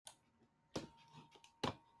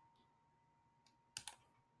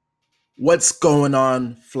What's going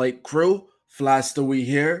on, flight crew? Fly Stewie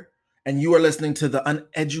here, and you are listening to the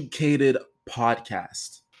Uneducated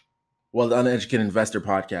Podcast. Well, the Uneducated Investor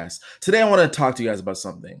Podcast. Today, I want to talk to you guys about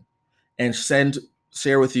something and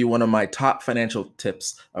share with you one of my top financial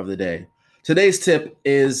tips of the day. Today's tip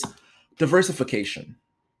is diversification.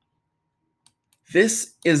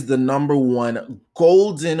 This is the number one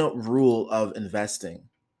golden rule of investing.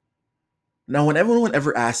 Now, when everyone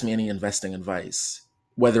ever asks me any investing advice,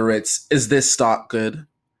 whether it's, is this stock good?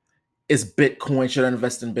 Is Bitcoin, should I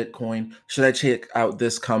invest in Bitcoin? Should I check out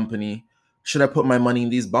this company? Should I put my money in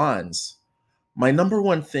these bonds? My number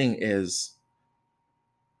one thing is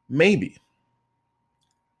maybe.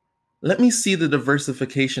 Let me see the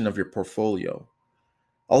diversification of your portfolio.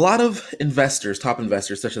 A lot of investors, top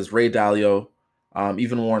investors, such as Ray Dalio,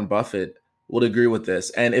 even Warren Buffett, would agree with this.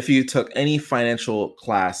 And if you took any financial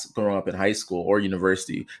class growing up in high school or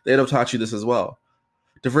university, they'd have taught you this as well.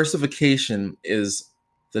 Diversification is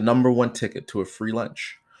the number one ticket to a free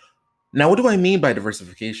lunch. Now, what do I mean by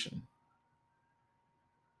diversification?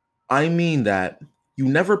 I mean that you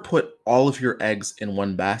never put all of your eggs in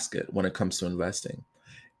one basket when it comes to investing.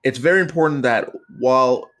 It's very important that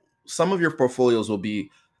while some of your portfolios will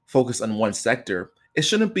be focused on one sector, it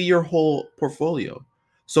shouldn't be your whole portfolio.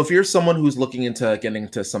 So if you're someone who's looking into getting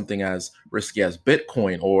into something as risky as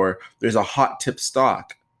Bitcoin, or there's a hot tip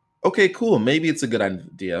stock, okay, cool. Maybe it's a good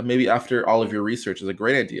idea. Maybe after all of your research is a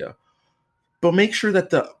great idea. But make sure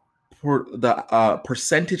that the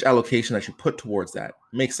percentage allocation that you put towards that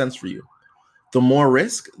makes sense for you. The more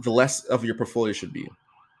risk, the less of your portfolio should be.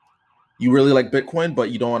 You really like Bitcoin,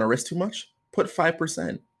 but you don't want to risk too much? Put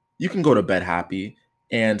 5%. You can go to bed happy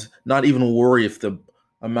and not even worry if the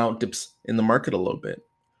amount dips in the market a little bit.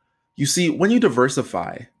 You see, when you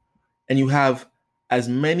diversify and you have as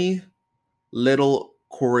many little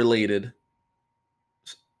correlated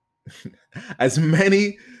as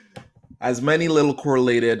many little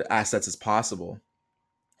correlated assets as possible,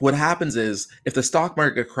 what happens is if the stock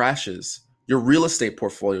market crashes, your real estate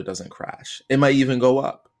portfolio doesn't crash. It might even go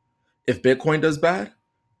up. If Bitcoin does bad,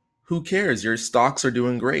 who cares? Your stocks are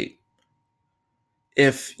doing great.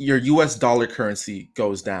 If your US dollar currency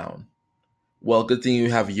goes down, well, good thing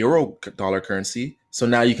you have euro dollar currency. So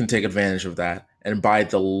now you can take advantage of that and buy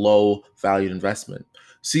the low valued investment.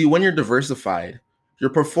 See, when you're diversified,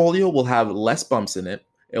 your portfolio will have less bumps in it.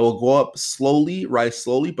 It will go up slowly, rise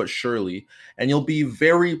slowly but surely, and you'll be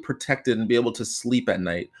very protected and be able to sleep at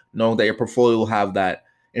night, knowing that your portfolio will have that.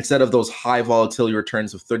 Instead of those high volatility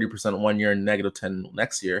returns of 30% one year and negative 10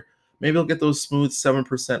 next year, maybe you'll get those smooth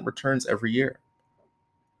 7% returns every year.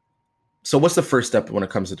 So what's the first step when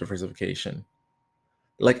it comes to diversification?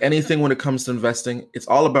 Like anything when it comes to investing, it's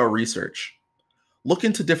all about research. Look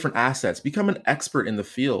into different assets, become an expert in the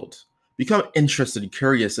field, become interested and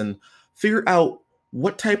curious, and figure out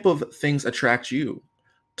what type of things attract you.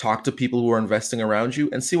 Talk to people who are investing around you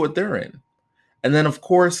and see what they're in. And then, of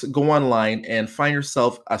course, go online and find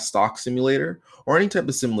yourself a stock simulator or any type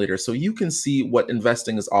of simulator so you can see what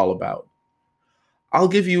investing is all about. I'll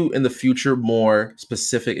give you in the future more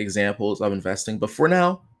specific examples of investing, but for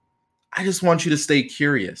now, I just want you to stay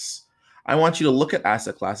curious. I want you to look at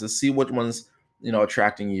asset classes, see what ones,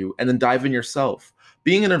 attracting you, and then dive in yourself.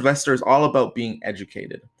 Being an investor is all about being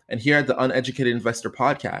educated. And here at the Uneducated Investor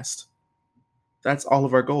Podcast, that's all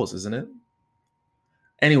of our goals, isn't it?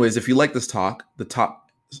 Anyways, if you like this talk, the top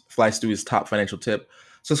Fly Stewie's top financial tip,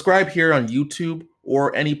 subscribe here on YouTube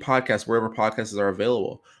or any podcast, wherever podcasts are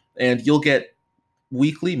available. And you'll get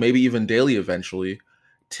weekly, maybe even daily eventually,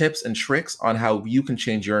 tips and tricks on how you can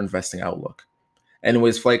change your investing outlook.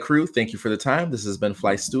 Anyways, Flight Crew, thank you for the time. This has been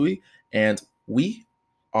Fly Stewie, and we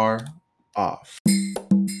are off.